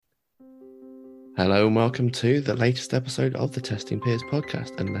Hello and welcome to the latest episode of the Testing Peers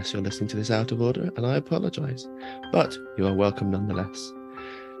podcast, unless you're listening to this out of order, and I apologise, but you are welcome nonetheless.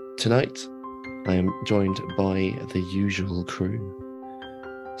 Tonight, I am joined by the usual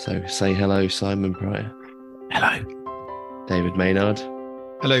crew. So say hello, Simon Pryor. Hello. David Maynard.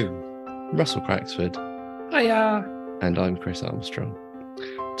 Hello. Russell Cracksford. Hiya. And I'm Chris Armstrong.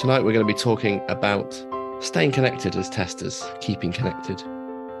 Tonight, we're going to be talking about staying connected as testers, keeping connected.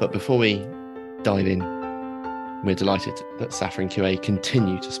 But before we dive in, we're delighted that Safran QA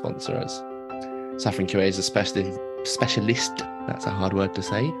continue to sponsor us. Safran QA is a specialist, that's a hard word to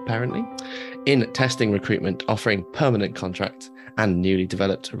say, apparently, in testing recruitment, offering permanent contract and newly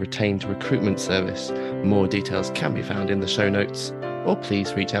developed retained recruitment service. More details can be found in the show notes, or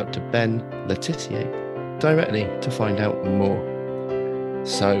please reach out to Ben Letitia directly to find out more.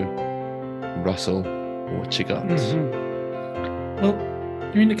 So, Russell, what you got? Well,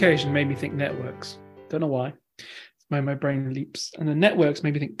 communication made me think networks. Don't know why. It's why my brain leaps. And the networks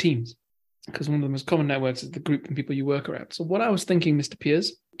made me think teams, because one of the most common networks is the group and people you work around. So what I was thinking, Mr.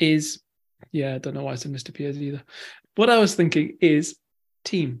 Peers, is, I don't know why I said Mr. Peers either. What I was thinking is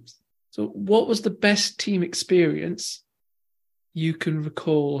teams. So what was the best team experience you can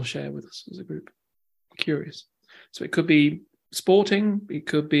recall or share with us as a group? I'm curious. So it could be sporting, it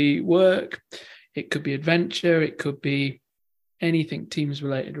could be work, it could be adventure, it could be anything teams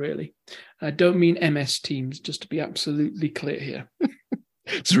related, really. I don't mean MS Teams, just to be absolutely clear here.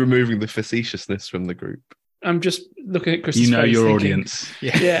 It's removing the facetiousness from the group. I'm just looking at Chris's You know face your thinking, audience.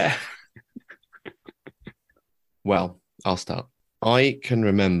 Yeah. Well, I'll start. I can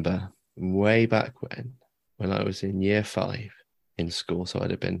remember way back when I was in year 5 in school. So I'd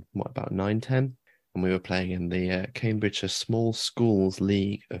have been, about 9, 10? And we were playing in the Cambridgeshire Small Schools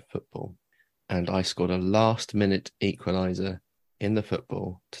League of Football. And I scored a last-minute equaliser in the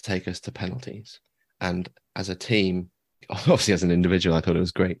football to take us to penalties. And as a team, obviously as an individual, I thought it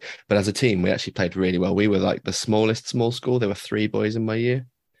was great. But as a team, we actually played really well. We were like the smallest small school. There were 3 boys in my year.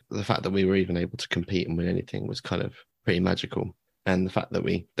 The fact that we were even able to compete and win anything was kind of pretty magical. And the fact that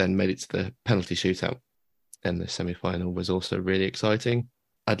we then made it to the penalty shootout and the semi-final was also really exciting.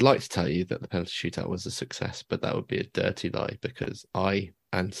 I'd like to tell you that the penalty shootout was a success, but that would be a dirty lie because I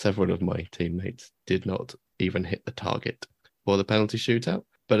and several of my teammates did not even hit the target for the penalty shootout.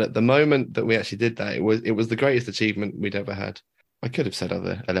 But at the moment that we actually did that, it was the greatest achievement we'd ever had. I could have said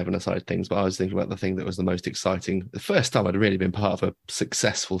other 11-a-side things, but I was thinking about the thing that was the most exciting. The first time I'd really been part of a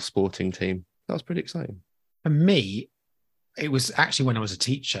successful sporting team. That was pretty exciting. For me, it was actually when I was a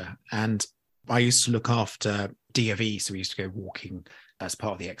teacher, and I used to look after D of E, so we used to go walking as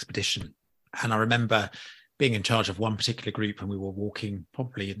part of the expedition. And I remember being in charge of one particular group, and we were walking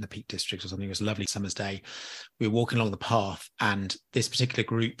probably in the Peak District or something. It was a lovely summer's day. We were walking along the path, and this particular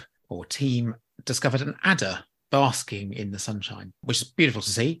group or team discovered an adder basking in the sunshine, which is beautiful to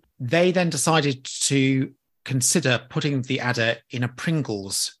see. They then decided to consider putting the adder in a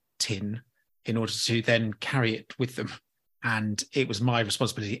Pringles tin in order to then carry it with them. And it was my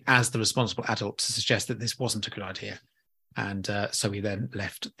responsibility as the responsible adult to suggest that this wasn't a good idea. And so we then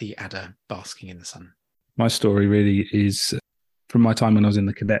left the adder basking in the sun. My story really is from my time when I was in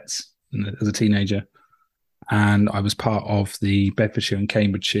the cadets as a teenager. And I was part of the Bedfordshire and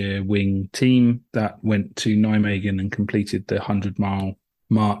Cambridgeshire wing team that went to Nijmegen and completed the 100-mile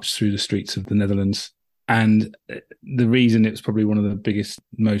march through the streets of the Netherlands. And the reason it was probably one of the biggest,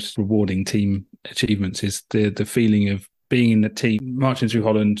 most rewarding team achievements is the feeling of being in the team, marching through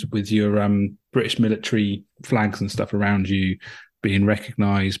Holland with your British military flags and stuff around you, being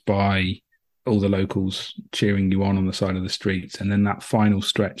recognised by all the locals cheering you on the side of the streets. And then that final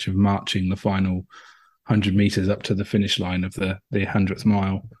stretch of marching the final 100 metres up to the finish line of the 100th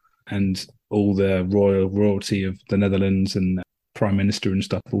mile, and all the royalty of the Netherlands and Prime Minister and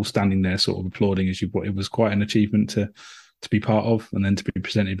stuff all standing there sort of applauding as you. It was quite an achievement to be part of, and then to be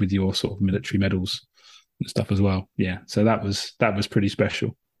presented with your sort of military medals and stuff as well. Yeah, so that was pretty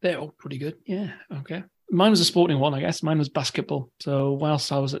special. They're all pretty good. Yeah, okay. Mine was a sporting one, I guess. Mine was basketball. So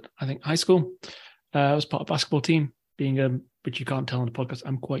whilst I was at, I think, high school, I was part of a basketball team, which you can't tell on the podcast,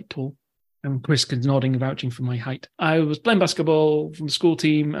 I'm quite tall. And Chris is nodding, vouching for my height. I was playing basketball from the school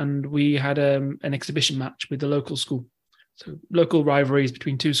team, and we had an exhibition match with the local school. So local rivalries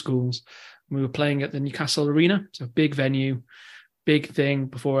between 2 schools. We were playing at the Newcastle Arena, so big venue, big thing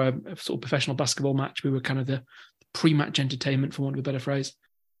before a sort of professional basketball match. We were kind of the pre-match entertainment, for want of a better phrase.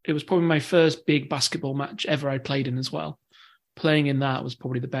 It was probably my first big basketball match ever I played in as well. Playing in that was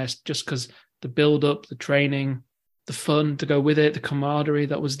probably the best, just because the build-up, the training, the fun to go with it, the camaraderie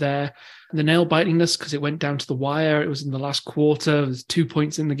that was there, and the nail bitingness because it went down to the wire. It was in the last quarter. There's 2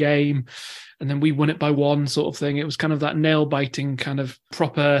 points in the game, and then we won it by one, sort of thing. It was kind of that nail biting kind of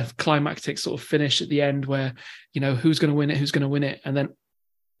proper climactic sort of finish at the end where, who's going to win it, who's going to win it, and then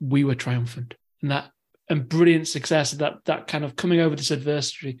we were triumphant, and brilliant success, that kind of coming over this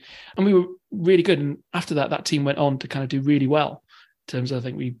adversity, and we were really good. And after that team went on to kind of do really well in terms of, I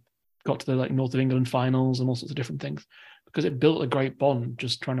think we got to the North of England finals and all sorts of different things, because it built a great bond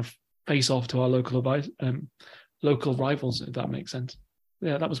just trying to face off to our local rivals, if that makes sense.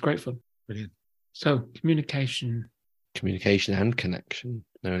 Yeah, that was great fun. Brilliant. So communication and connection.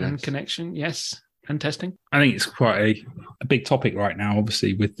 Connection, yes. And testing. I think it's quite a big topic right now,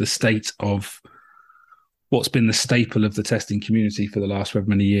 obviously, with the state of what's been the staple of the testing community for the last however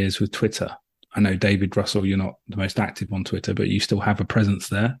many years with Twitter. I know, David Russell, you're not the most active on Twitter, but you still have a presence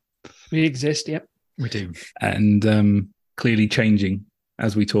there. We exist, yep. We do. And clearly changing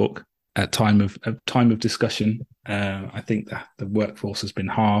as we talk at time of discussion. I think that the workforce has been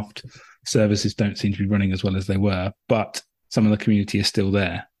halved. Services don't seem to be running as well as they were, but some of the community is still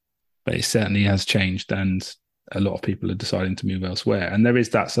there. But it certainly has changed, and a lot of people are deciding to move elsewhere. And there is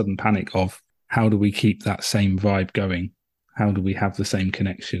that sudden panic of, how do we keep that same vibe going? How do we have the same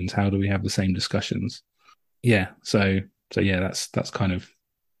connections? How do we have the same discussions? Yeah. So yeah, that's kind of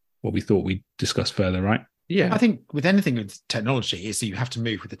what we thought we'd discuss further, right? Yeah. I think with anything with technology is that you have to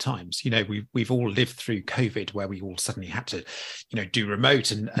move with the times. We've all lived through COVID, where we all suddenly had to, do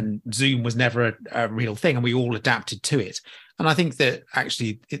remote, and Zoom was never a real thing, and we all adapted to it. And I think that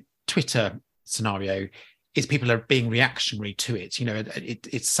actually Twitter scenario is people are being reactionary to it.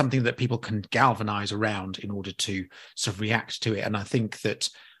 It's something that people can galvanize around in order to sort of react to it. And I think that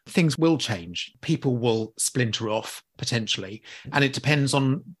things will change. People will splinter off potentially. And it depends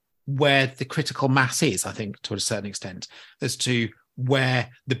on where the critical mass is, I think, to a certain extent, as to where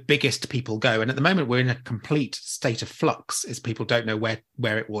the biggest people go. And at the moment, we're in a complete state of flux, as people don't know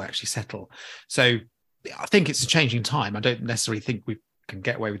where it will actually settle. So I think it's a changing time. I don't necessarily think we can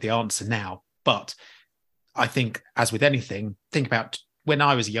get away with the answer now, but I think, as with anything, think about when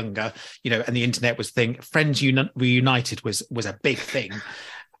I was younger, and the internet was Friends Reunited was a big thing,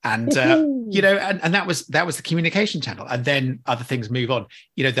 and and that was the communication channel, and then other things move on.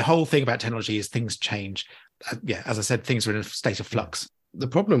 The whole thing about technology is things change. As I said, things are in a state of flux. The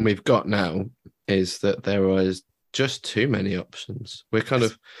problem we've got now is that there is just too many options.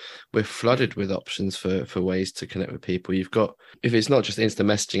 We're flooded with options for ways to connect with people. You've got, if it's not just instant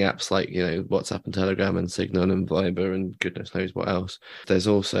messaging apps like WhatsApp and Telegram and Signal and Viber and goodness knows what else, there's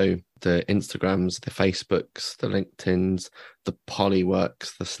also the Instagrams, the Facebooks, the LinkedIns, the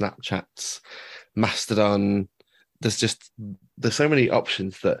Polyworks, the Snapchats, Mastodon. There's so many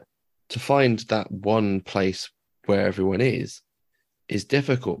options that to find that one place where everyone is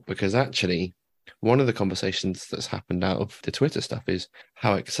difficult, because actually one of the conversations that's happened out of the Twitter stuff is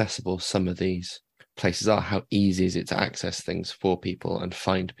how accessible some of these places are. How easy is it to access things for people and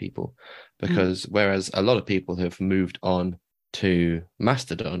find people? Because whereas a lot of people have moved on to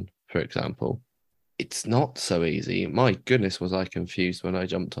Mastodon, for example, it's not so easy. My goodness, was I confused when I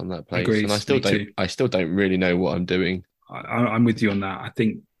jumped on that place. Agreed. And I still don't really know what I'm doing. I'm with you on that. I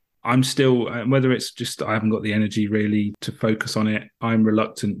think I'm still, whether it's just I haven't got the energy really to focus on it, I'm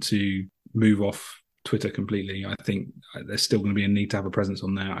reluctant to move off Twitter completely. I think there's still going to be a need to have a presence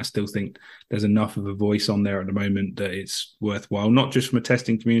on there. I still think there's enough of a voice on there at the moment that it's worthwhile, not just from a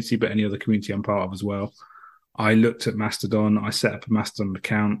testing community, but any other community I'm part of as well. I looked at Mastodon. I set up a Mastodon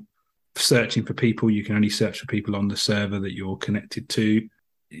account. Searching for people, you can only search for people on the server that you're connected to.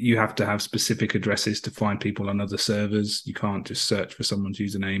 You have to have specific addresses to find people on other servers. You can't just search for someone's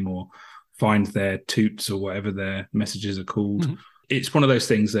username or find their toots or whatever their messages are called. Mm-hmm. It's one of those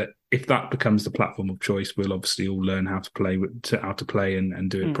things that if that becomes the platform of choice, we'll obviously all learn how to play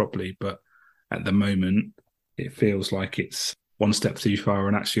and do it properly. But at the moment, it feels like it's one step too far.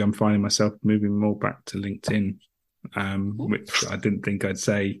 And actually, I'm finding myself moving more back to LinkedIn, which I didn't think I'd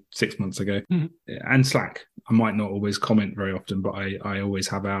say 6 months ago. Mm-hmm. And Slack. I might not always comment very often, but I always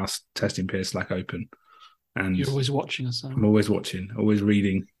have our testing peer Slack open. And you're always watching us. I'm always watching, always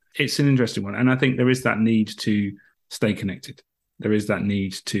reading. It's an interesting one. And I think there is that need to stay connected. There is that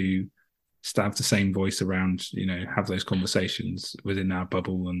need to have the same voice around, have those conversations within our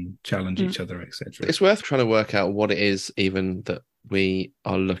bubble and challenge each other, etc. It's worth trying to work out what it is even that we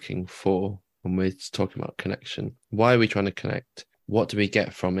are looking for when we're talking about connection. Why are we trying to connect? What do we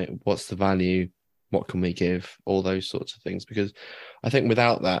get from it? What's the value? What can we give? All those sorts of things. Because I think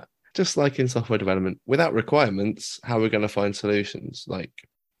without that, just like in software development, without requirements, how are we going to find solutions? Like,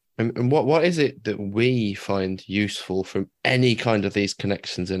 And what is it that we find useful from any kind of these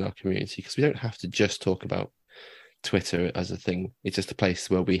connections in our community? Because we don't have to just talk about Twitter as a thing. It's just a place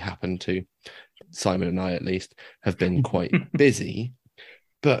where we happen to, Simon and I at least, have been quite busy.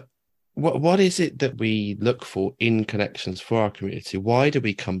 But what is it that we look for in connections for our community? Why do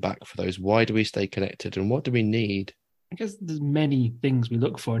we come back for those? Why do we stay connected? And what do we need? I guess there's many things we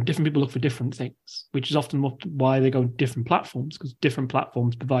look for, and different people look for different things, which is often why they go to different platforms, because different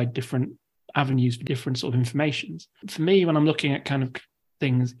platforms provide different avenues for different sort of informations. For me, when I'm looking at kind of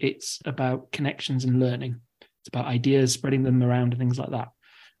things, it's about connections and learning. It's about ideas, spreading them around and things like that.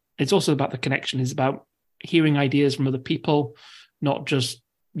 It's also about the connection. It's about hearing ideas from other people, not just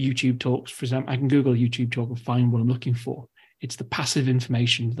YouTube talks. For example, I can Google a YouTube talk and find what I'm looking for. It's the passive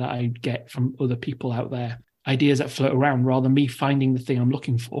information that I get from other people out there. Ideas that float around rather than me finding the thing I'm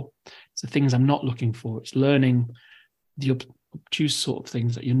looking for. It's the things I'm not looking for. It's learning the obtuse sort of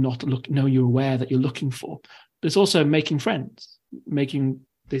things that you're not you're aware that you're looking for. But it's also making friends, making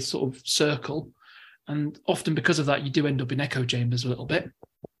this sort of circle. And often because of that, you do end up in echo chambers a little bit.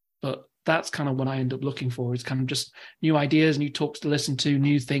 But that's kind of what I end up looking for, is kind of just new ideas, new talks to listen to,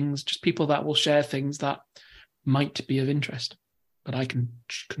 new things, just people that will share things that might be of interest, but I can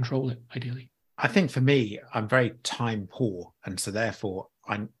control it ideally. I think for me, I'm very time poor. And so therefore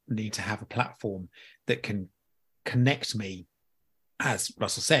I need to have a platform that can connect me, as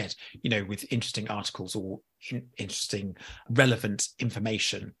Russell said, with interesting articles or interesting, relevant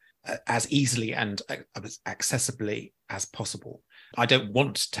information as easily and as accessibly as possible. I don't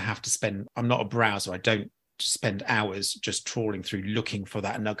want to have to spend, I'm not a browser. I don't spend hours just trawling through looking for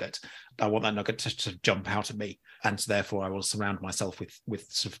that nugget. I want that nugget to jump out at me. And so therefore I will surround myself with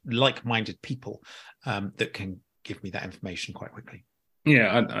sort of like-minded people that can give me that information quite quickly.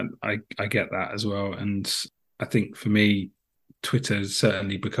 Yeah, I get that as well. And I think for me, Twitter has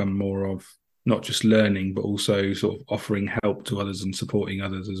certainly become more of not just learning, but also sort of offering help to others and supporting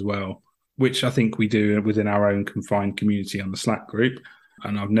others as well, which I think we do within our own confined community on the Slack group.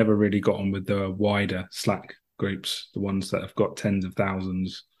 And I've never really got on with the wider Slack groups, the ones that have got tens of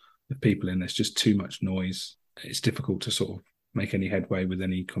thousands of people in. There's just too much noise. It's difficult to sort of make any headway with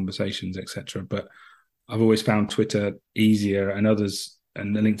any conversations, etc. But I've always found Twitter easier, and others,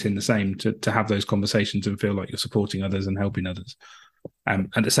 and LinkedIn the same, to have those conversations and feel like you're supporting others and helping others.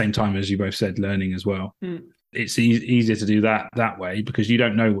 At the same time, as you both said, learning as well. It's easier to do that way because you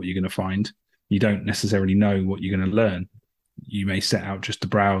don't know what you're going to find. You don't necessarily know what you're going to learn. You may set out just to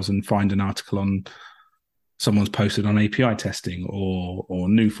browse and find an article on someone's posted on API testing or a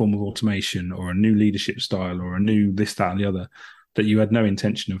new form of automation or a new leadership style or a new this, that, and the other, that you had no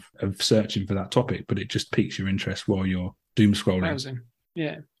intention of searching for that topic, but it just piques your interest while you're doom scrolling. Browsing.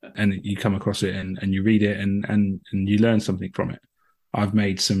 Yeah. And you come across it and you read it and you learn something from it. I've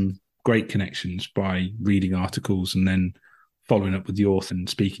made some great connections by reading articles and then following up with the author and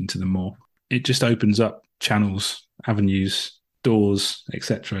speaking to them more. It just opens up channels, avenues, doors,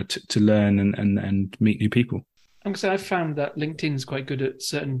 etc., to learn and meet new people. I'm going to say I've found that LinkedIn is quite good at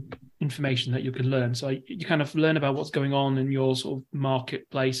certain information that you can learn. So you kind of learn about what's going on in your sort of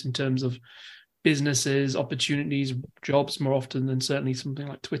marketplace in terms of businesses, opportunities, jobs more often than certainly something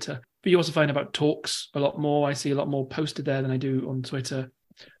like Twitter. But you also find about talks a lot more. I see a lot more posted there than I do on Twitter.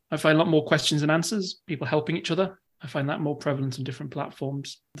 I find a lot more questions and answers, people helping each other. I find that more prevalent on different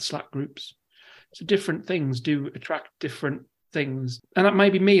platforms, the Slack groups. So different things do attract different things. And that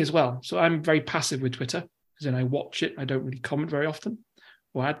might be me as well. So I'm very passive with Twitter, as in I watch it. I don't really comment very often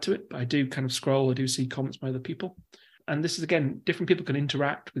or add to it, but I do kind of scroll. I do see comments by other people. And this is, again, different people can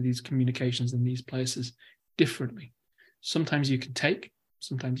interact with these communications in these places differently. Sometimes you can take,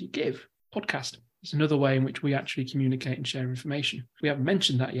 sometimes you give. Podcast is another way in which we actually communicate and share information. We haven't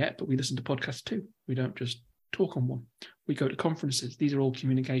mentioned that yet, but we listen to podcasts too. We don't just talk on one. We go to conferences. These are all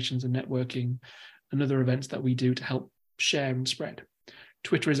communications and networking and other events that we do to help share and spread.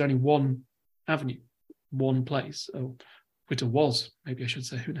 Twitter is only one avenue, one place. Oh, Twitter was, maybe I should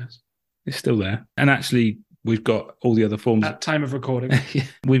say, who knows? It's still there. And actually, we've got all the other forms. At time of recording.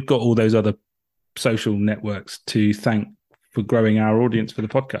 We've got all those other social networks to thank for growing our audience for the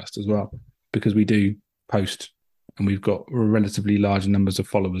podcast as well, because we do post and we've got relatively large numbers of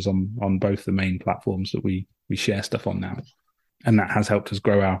followers on both the main platforms that we share stuff on now. And that has helped us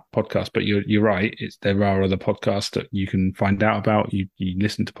grow our podcast. But you're right. There are other podcasts that you can find out about. You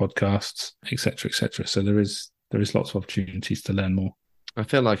listen to podcasts, etc., etc. So there is lots of opportunities to learn more. I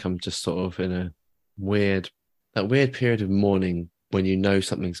feel like I'm just sort of in a weird period of mourning when you know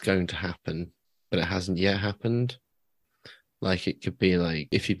something's going to happen, but it hasn't yet happened. Like it could be like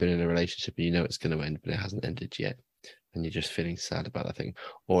if you've been in a relationship and you know it's going to end, but it hasn't ended yet. and you're just feeling sad about that thing,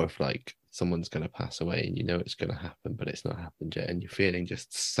 or if like someone's going to pass away and you know it's going to happen, but it's not happened yet, and you're feeling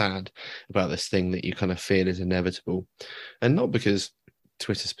just sad about this thing that you kind of feel is inevitable. And not because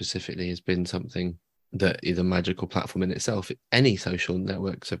Twitter specifically has been something that is a magical platform in itself. Any social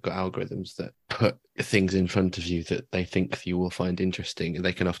networks have got algorithms that put things in front of you that they think you will find interesting, and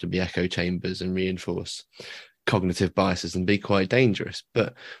they can often be echo chambers and reinforce cognitive biases and be quite dangerous.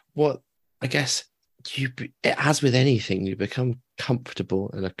 But what I guess as with anything, you become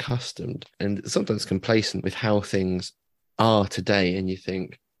comfortable and accustomed and sometimes complacent with how things are today, and you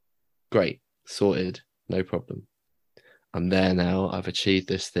think, great, sorted, no problem. I'm there now. I've achieved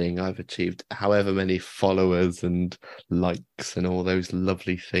this thing. I've achieved however many followers and likes and all those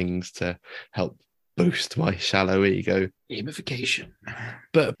lovely things to help boost my shallow ego. Gamification.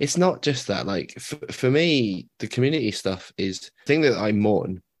 But it's not just that. Like for me, the community stuff is the thing that I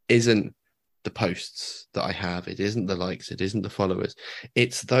mourn isn't the posts that I have. It isn't the likes. It isn't the followers.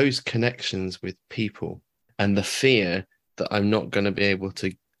 It's those connections with people and the fear that I'm not going to be able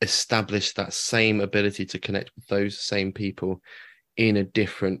to establish that same ability to connect with those same people in a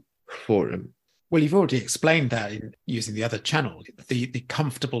different forum. Well, you've already explained that in using the other channel. The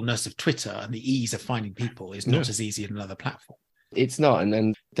comfortableness of Twitter and the ease of finding people is not as easy in another platform. It's not, and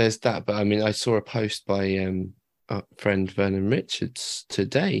then there's that. But I mean, I saw a post by our friend Vernon Richards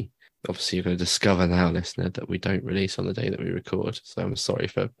today. Obviously, you're going to discover now, listener, that we don't release on the day that we record. So I'm sorry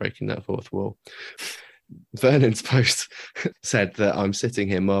for breaking that fourth wall. Vernon's post said that I'm sitting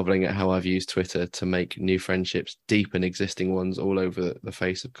here marveling at how I've used Twitter to make new friendships, deepen existing ones all over the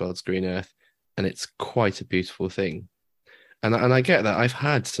face of God's green earth. And it's quite a beautiful thing. And I get that. I've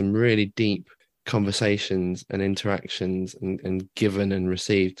had some really deep conversations and interactions and given and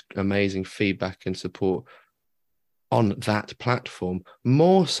received amazing feedback and support on that platform,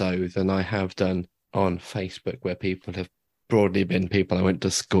 more so than I have done on Facebook, where people have broadly been people I went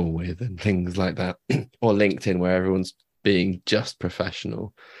to school with and things like that, or LinkedIn, where everyone's being just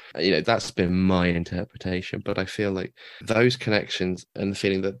professional. You know, that's been my interpretation, but I feel like those connections and the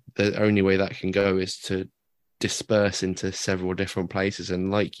feeling that the only way that can go is to disperse into several different places. And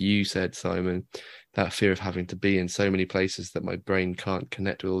like you said, Simon, that fear of having to be in so many places that my brain can't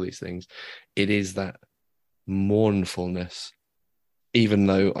connect with all these things, it is that mournfulness, even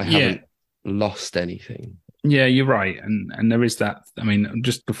though I haven't lost anything. Yeah, you're right. And there is that. I mean,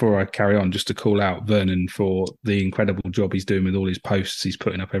 just before I carry on, just to call out Vernon for the incredible job he's doing with all his posts he's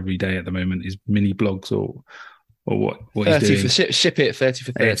putting up every day at the moment, his mini blogs or what 30 he's doing. For ship it 30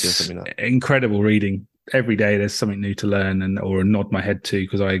 for 30 It's or something like that. Incredible reading. Every day there's something new to learn or nod my head to,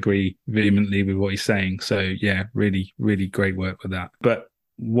 because I agree vehemently with what he's saying. So yeah, really, really great work with that. But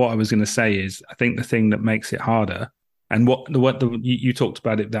what I was going to say is, I think the thing that makes it harder, and you talked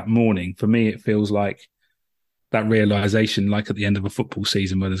about it that morning, for me, it feels like that realization, like at the end of a football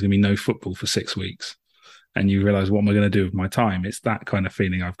season where there's going to be no football for 6 weeks and you realize, what am I going to do with my time? It's that kind of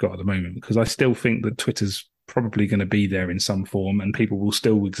feeling I've got at the moment, because I still think that Twitter's probably going to be there in some form and people will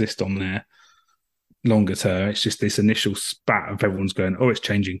still exist on there longer term. It's just this initial spat of everyone's going, oh, it's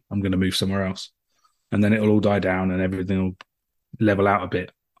changing, I'm going to move somewhere else. And then it'll all die down and everything will level out a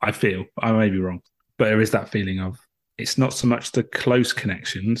bit. I feel, I may be wrong, but there is that feeling of, it's not so much the close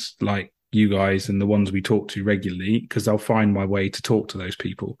connections like you guys and the ones we talk to regularly, because I'll find my way to talk to those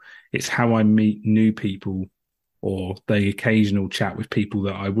people. It's how I meet new people, or the occasional chat with people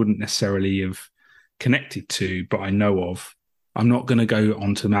that I wouldn't necessarily have connected to, but I know of. I'm not going to go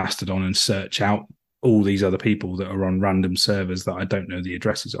onto Mastodon and search out all these other people that are on random servers that I don't know the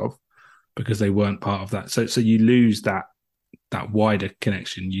addresses of, because they weren't part of that. So you lose that wider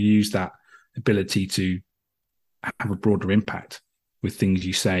connection. You lose that ability to have a broader impact with things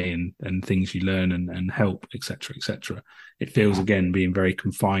you say and things you learn and help, etc., etc. It feels, again, being very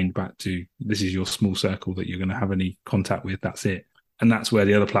confined back to, this is your small circle that you're going to have any contact with. That's it. And that's where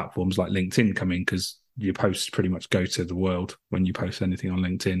the other platforms like LinkedIn come in, because your posts pretty much go to the world when you post anything on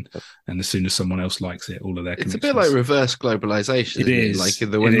LinkedIn. And as soon as someone else likes it, all of their It's a bit like reverse globalization. It is.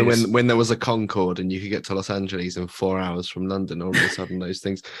 Like when there was a Concorde and you could get to Los Angeles in 4 hours from London, all of a sudden those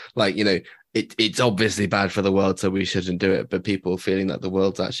things, like, you know, it's obviously bad for the world, so we shouldn't do it. But people feeling that the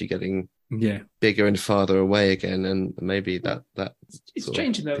world's actually getting bigger and farther away again, and maybe that it's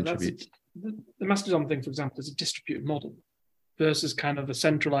changing though. That's the Mastodon thing, for example, is a distributed model versus kind of a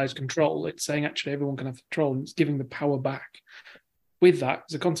centralized control. It's saying actually everyone can have control, and it's giving the power back. With that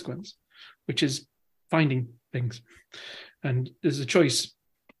as a consequence, which is finding things, and there's a choice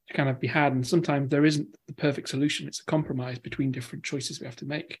to kind of be had, and sometimes there isn't the perfect solution. It's a compromise between different choices we have to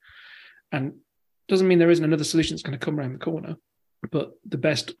make. And doesn't mean there isn't another solution that's going to come around the corner, but the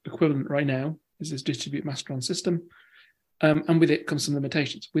best equivalent right now is this distributed Mastodon system. And with it comes some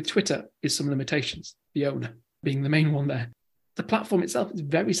limitations. With Twitter is some limitations, the owner being the main one there. The platform itself is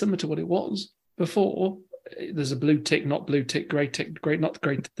very similar to what it was before. There's a blue tick, not blue tick, tick, great, not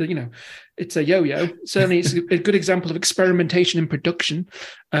great. It's a yo-yo. Certainly, it's a good example of experimentation in production,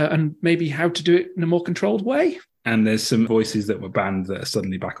 and maybe how to do it in a more controlled way. And there's some voices that were banned that are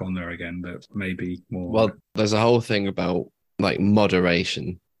suddenly back on there again. That may be more. Well, there's a whole thing about like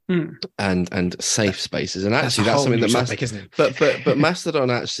moderation and safe spaces, and actually that's something that topic, isn't it? But Mastodon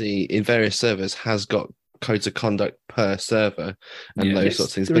actually in various servers has got codes of conduct per server and those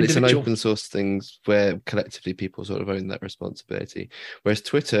sorts of things, but it's an open source things where collectively people sort of own that responsibility, whereas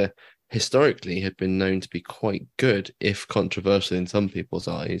Twitter historically had been known to be quite good, if controversial in some people's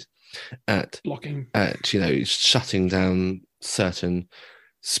eyes, at blocking, shutting down certain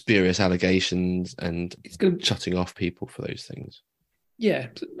spurious allegations and shutting off people for those things. Yeah,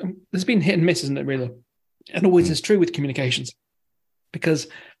 there's been hit and miss, isn't it, really? And always is true with communications, because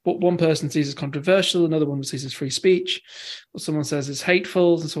what one person sees as controversial, another one sees as free speech, what someone says is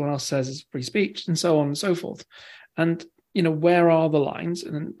hateful, and someone else says is free speech, and so on and so forth. And, where are the lines?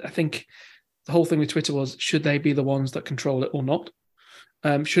 And I think the whole thing with Twitter was, should they be the ones that control it or not?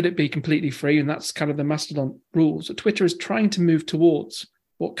 Should it be completely free? And that's kind of the Mastodon rules. So Twitter is trying to move towards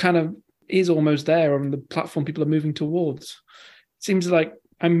what kind of is almost there on the platform people are moving towards. It seems like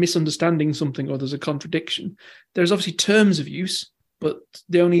I'm misunderstanding something, or there's a contradiction. There's obviously terms of use, but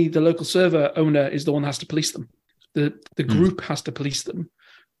the local server owner is the one that has to police them. The group has to police them,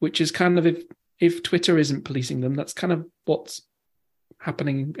 which is kind of, if Twitter isn't policing them, that's kind of what's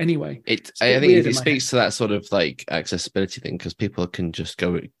happening anyway. I think it speaks to that sort of like accessibility thing, because people could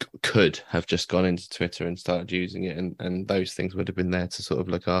have just gone into Twitter and started using it, and those things would have been there to sort of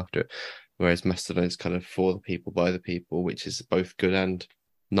look after it. Whereas Mastodon is kind of for the people, by the people, which is both good and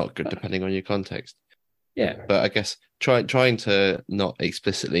not good, depending on your context. Yeah. But I guess trying to not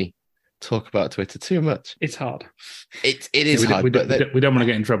explicitly talk about Twitter too much. It's hard. It is hard. We don't want to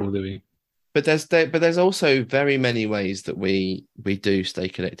get in trouble, do we? But there's also very many ways that we do stay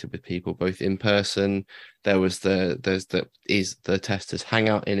connected with people, both in person. There's the Testers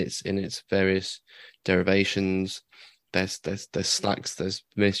Hangout in its various derivations. There's Slacks, there's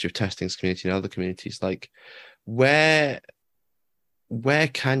Ministry of Testing's community and other communities. Like, where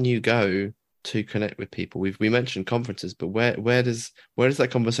can you go to connect with people? We mentioned conferences, but where does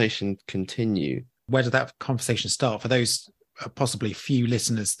that conversation continue? Where does that conversation start? For those possibly few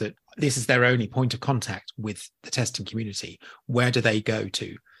listeners that this is their only point of contact with the testing community, where do they go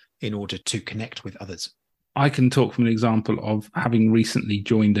to in order to connect with others? I can talk from an example of having recently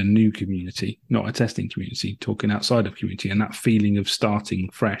joined a new community, not a testing community, talking outside of community, and that feeling of starting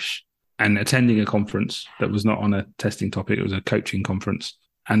fresh and attending a conference that was not on a testing topic, it was a coaching conference,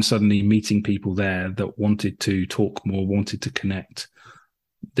 and suddenly meeting people there that wanted to talk more, wanted to connect.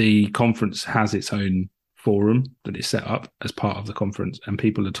 The conference has its own forum that is set up as part of the conference, and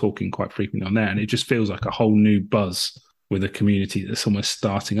people are talking quite frequently on there, and it just feels like a whole new buzz with a community that's almost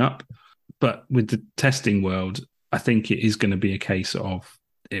starting up. But with the testing world, I think it is going to be a case of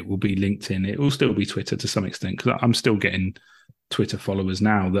it will be LinkedIn. It will still be Twitter to some extent, because I'm still getting Twitter followers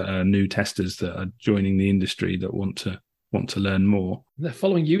now that are new testers that are joining the industry that want to learn more. They're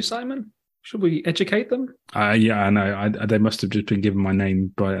following you, Simon? Should we educate them? Yeah, I know. They must have just been given my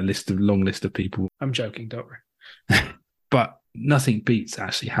name by a long list of people. I'm joking, don't worry. But nothing beats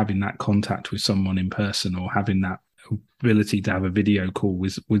actually having that contact with someone in person, or having that ability to have a video call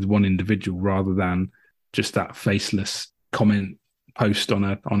with one individual, rather than just that faceless comment post on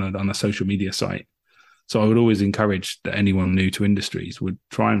a social media site. So I would always encourage that anyone new to industries would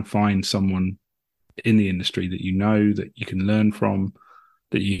try and find someone in the industry that that you can learn from,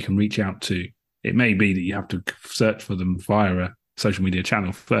 that you can reach out to. It may be that you have to search for them via a social media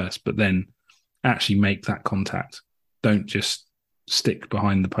channel first, but then actually make that contact. Don't just stick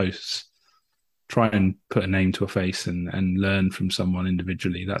behind the posts. Try and put a name to a face and learn from someone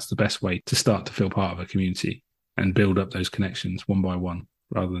individually. That's the best way to start to feel part of a community and build up those connections one by one,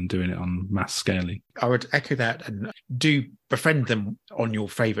 rather than doing it on mass scaling. I would echo that, and do befriend them on your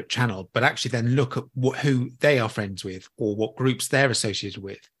favorite channel, but actually then look at who they are friends with, or what groups they're associated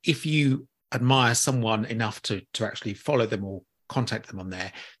with. If you admire someone enough to actually follow them or contact them on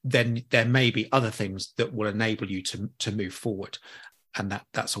there, then there may be other things that will enable you to move forward. And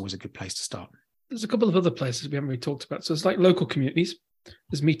that's always a good place to start. There's a couple of other places we haven't really talked about. So it's like local communities.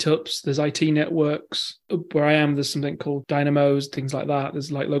 There's meetups, there's IT networks. Where I am, there's something called Dynamos, things like that.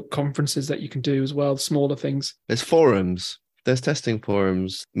 There's like local conferences that you can do as well, smaller things. There's forums. There's testing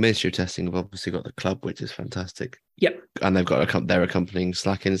forums. Ministry of Testing have obviously got the club, which is fantastic. Yep. And they've got their accompanying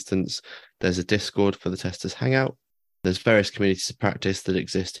Slack instance. There's a Discord for the Testers Hangout. There's various communities of practice that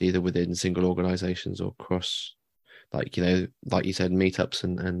exist either within single organizations or cross, like, like you said, meetups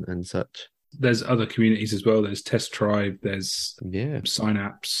and such. There's other communities as well. There's Test Tribe, there's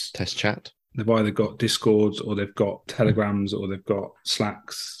Synapse, Test Chat. They've either got Discords or they've got Telegrams or they've got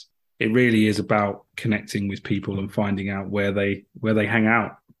Slacks. It really is about connecting with people and finding out where they hang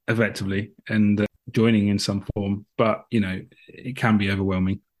out effectively and joining in some form. But, it can be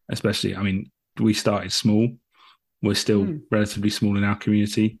overwhelming, especially, we started small. We're still relatively small in our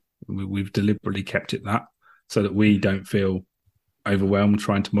community. We've deliberately kept it that so that we don't feel overwhelmed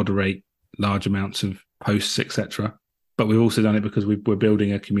trying to moderate large amounts of posts, etc. But we've also done it because we're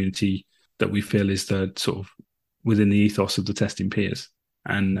building a community that we feel is the sort of within the ethos of the Testing Peers.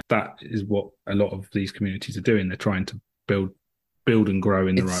 And that is what a lot of these communities are doing. They're trying to build and grow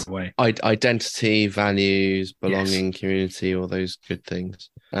in the right way. Identity, values, belonging, community, all those good things.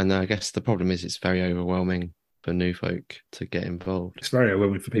 And I guess the problem is it's very overwhelming for new folk to get involved. It's very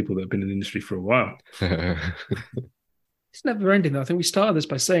overwhelming for people that have been in the industry for a while. It's never ending, though. I think we started this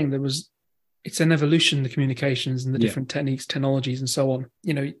by saying it's an evolution, the communications and the different techniques, technologies, and so on.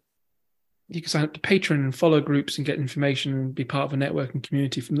 You can sign up to Patreon and follow groups and get information and be part of a networking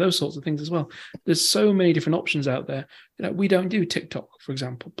community from those sorts of things as well. There's so many different options out there. We don't do TikTok, for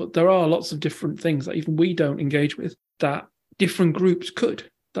example, but there are lots of different things that even we don't engage with that different groups could.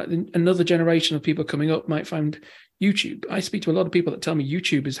 Like another generation of people coming up might find YouTube. I speak to a lot of people that tell me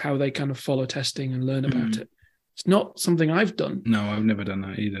YouTube is how they kind of follow testing and learn about it. It's not something I've done. No, I've never done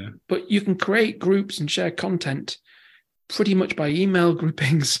that either. But you can create groups and share content pretty much by email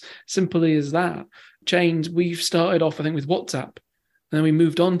groupings, simply as that. Chains, we've started off, I think, with WhatsApp, and then we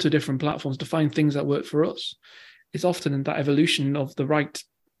moved on to different platforms to find things that work for us. It's often in that evolution of the right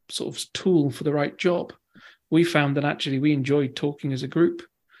sort of tool for the right job. We found that actually we enjoyed talking as a group.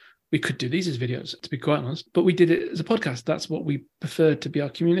 We could do these as videos, to be quite honest, but we did it as a podcast. That's what we preferred to be our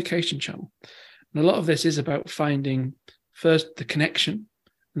communication channel. And a lot of this is about finding first the connection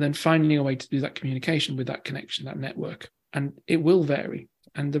and then finding a way to do that communication with that connection, that network. And it will vary.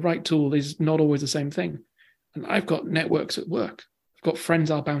 And the right tool is not always the same thing. And I've got networks at work. I've got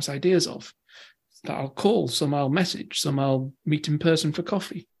friends I'll bounce ideas off that I'll call, some I'll message, some I'll meet in person for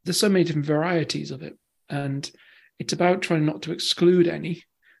coffee. There's so many different varieties of it. And it's about trying not to exclude any,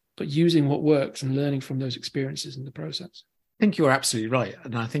 but using what works and learning from those experiences in the process. I think you're absolutely right.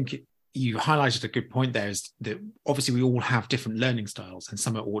 And I think you highlighted a good point there, is that obviously we all have different learning styles, and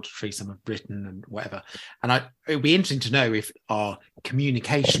some are auditory, some are written and whatever. And it would be interesting to know if our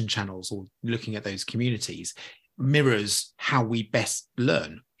communication channels, or looking at those communities, mirrors how we best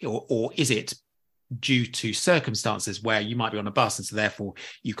learn, or is it due to circumstances where you might be on a bus and so therefore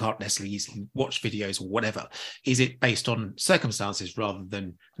you can't necessarily easily watch videos or whatever? Is it based on circumstances rather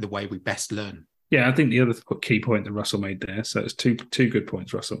than the way we best learn? Yeah, I think the other key point that Russell made there, so it's two good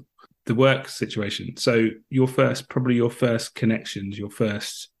points, Russell. The work situation. So your first connections, your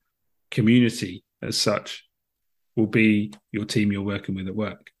first community as such will be your team you're working with at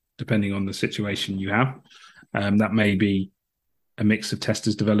work, depending on the situation you have. That may be a mix of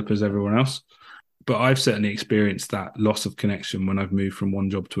testers, developers, everyone else. But I've certainly experienced that loss of connection when I've moved from one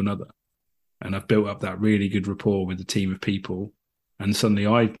job to another. And I've built up that really good rapport with a team of people. And suddenly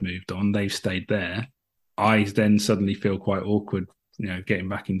I've moved on, they've stayed there. I then suddenly feel quite awkward, getting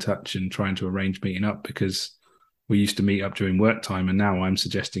back in touch and trying to arrange meeting up, because we used to meet up during work time, and now I'm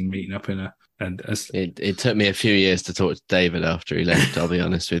suggesting meeting up It took me a few years to talk to David after he left, I'll be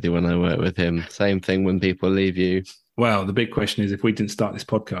honest with you, when I worked with him. Same thing when people leave you. Well, the big question is, if we didn't start this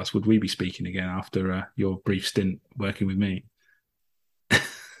podcast, would we be speaking again after your brief stint working with me?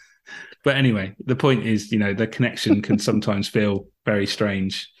 But anyway, the point is, the connection can sometimes feel very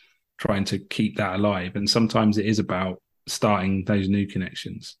strange, trying to keep that alive. And sometimes it is about starting those new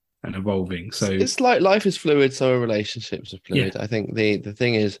connections and evolving. So it's like life is fluid, so are relationships are fluid. Yeah. I think the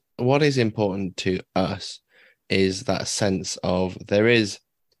thing is, what is important to us is that sense of there is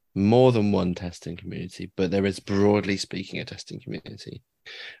more than one testing community, but there is, broadly speaking, a testing community.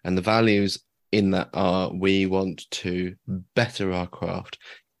 And the values in that are, we want to better our craft,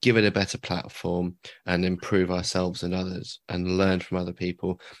 give it a better platform, and improve ourselves and others, and learn from other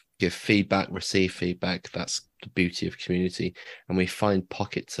people, give feedback, receive feedback. That's the beauty of community. And we find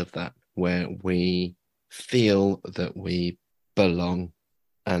pockets of that where we feel that we belong.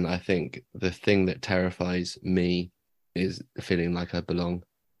 And I think the thing that terrifies me is feeling like I belong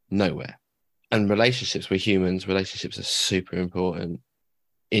nowhere. And relationships, we're humans, relationships are super important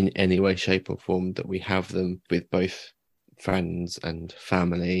in any way, shape or form, that we have them with both friends and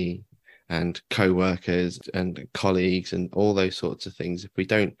family and co-workers and colleagues and all those sorts of things.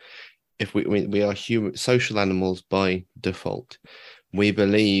 If if we are human social animals by default. We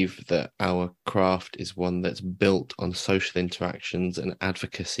believe that our craft is one that's built on social interactions and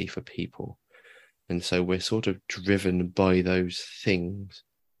advocacy for people. And so we're sort of driven by those things.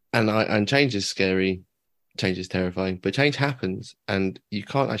 And change is scary, change is terrifying, but change happens and you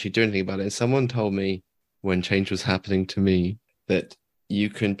can't actually do anything about it. And someone told me when change was happening to me that you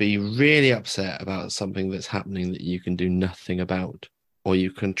can be really upset about something that's happening that you can do nothing about, or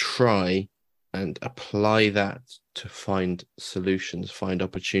you can try and apply that to find solutions, find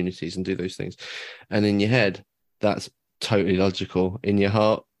opportunities, and do those things. And in your head, that's totally logical. In your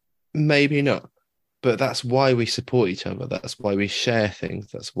heart, maybe not. But that's why we support each other. That's why we share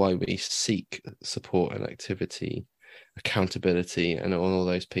things. That's why we seek support and activity, accountability, and all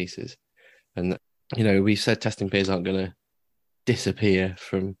those pieces. And, we said testing peers aren't going to disappear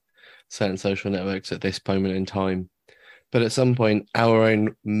from certain social networks at this moment in time. But at some point, our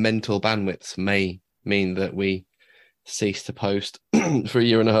own mental bandwidths may mean that we cease to post for a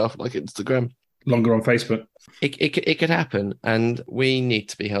year and a half, like Instagram. Longer on Facebook. It could happen, and we need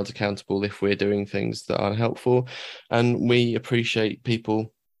to be held accountable if we're doing things that aren't helpful. And we appreciate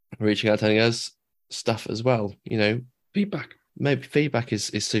people reaching out, telling us stuff as well. Feedback. Maybe feedback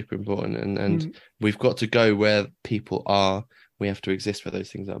is super important, and we've got to go where people are. We have to exist where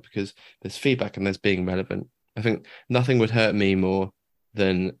those things are, because there's feedback and there's being relevant. I think nothing would hurt me more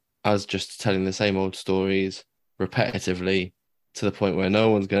than us just telling the same old stories repetitively to the point where no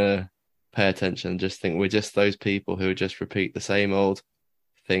one's going to pay attention and just think we're just those people who just repeat the same old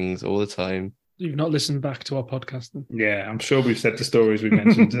things all the time. You've not listened back to our podcast then? Yeah, I'm sure we've said the stories we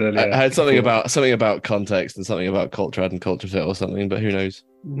mentioned earlier. I had something about context and something about culture and culture fit or something, but who knows?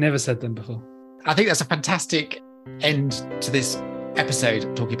 Never said them before. I think that's a fantastic end to this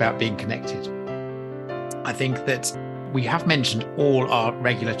episode, talking about being connected. I think that we have mentioned all our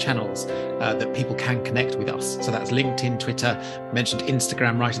regular channels that people can connect with us. So that's LinkedIn, Twitter, mentioned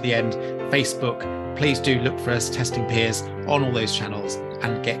Instagram right at the end, Facebook. Please do look for us, Testing Peers, on all those channels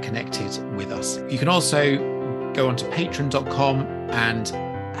and get connected with us. You can also go onto patreon.com and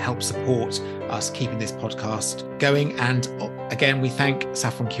help support us keeping this podcast going. And again, we thank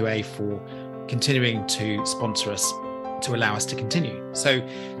Saffron QA for continuing to sponsor us to allow us to continue. So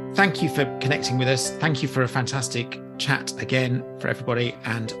thank you for connecting with us. Thank you for a fantastic chat again for everybody.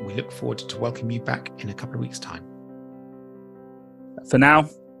 And we look forward to welcoming you back in a couple of weeks' time. For now,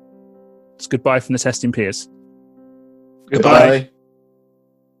 it's goodbye from the Testing Peers. Goodbye.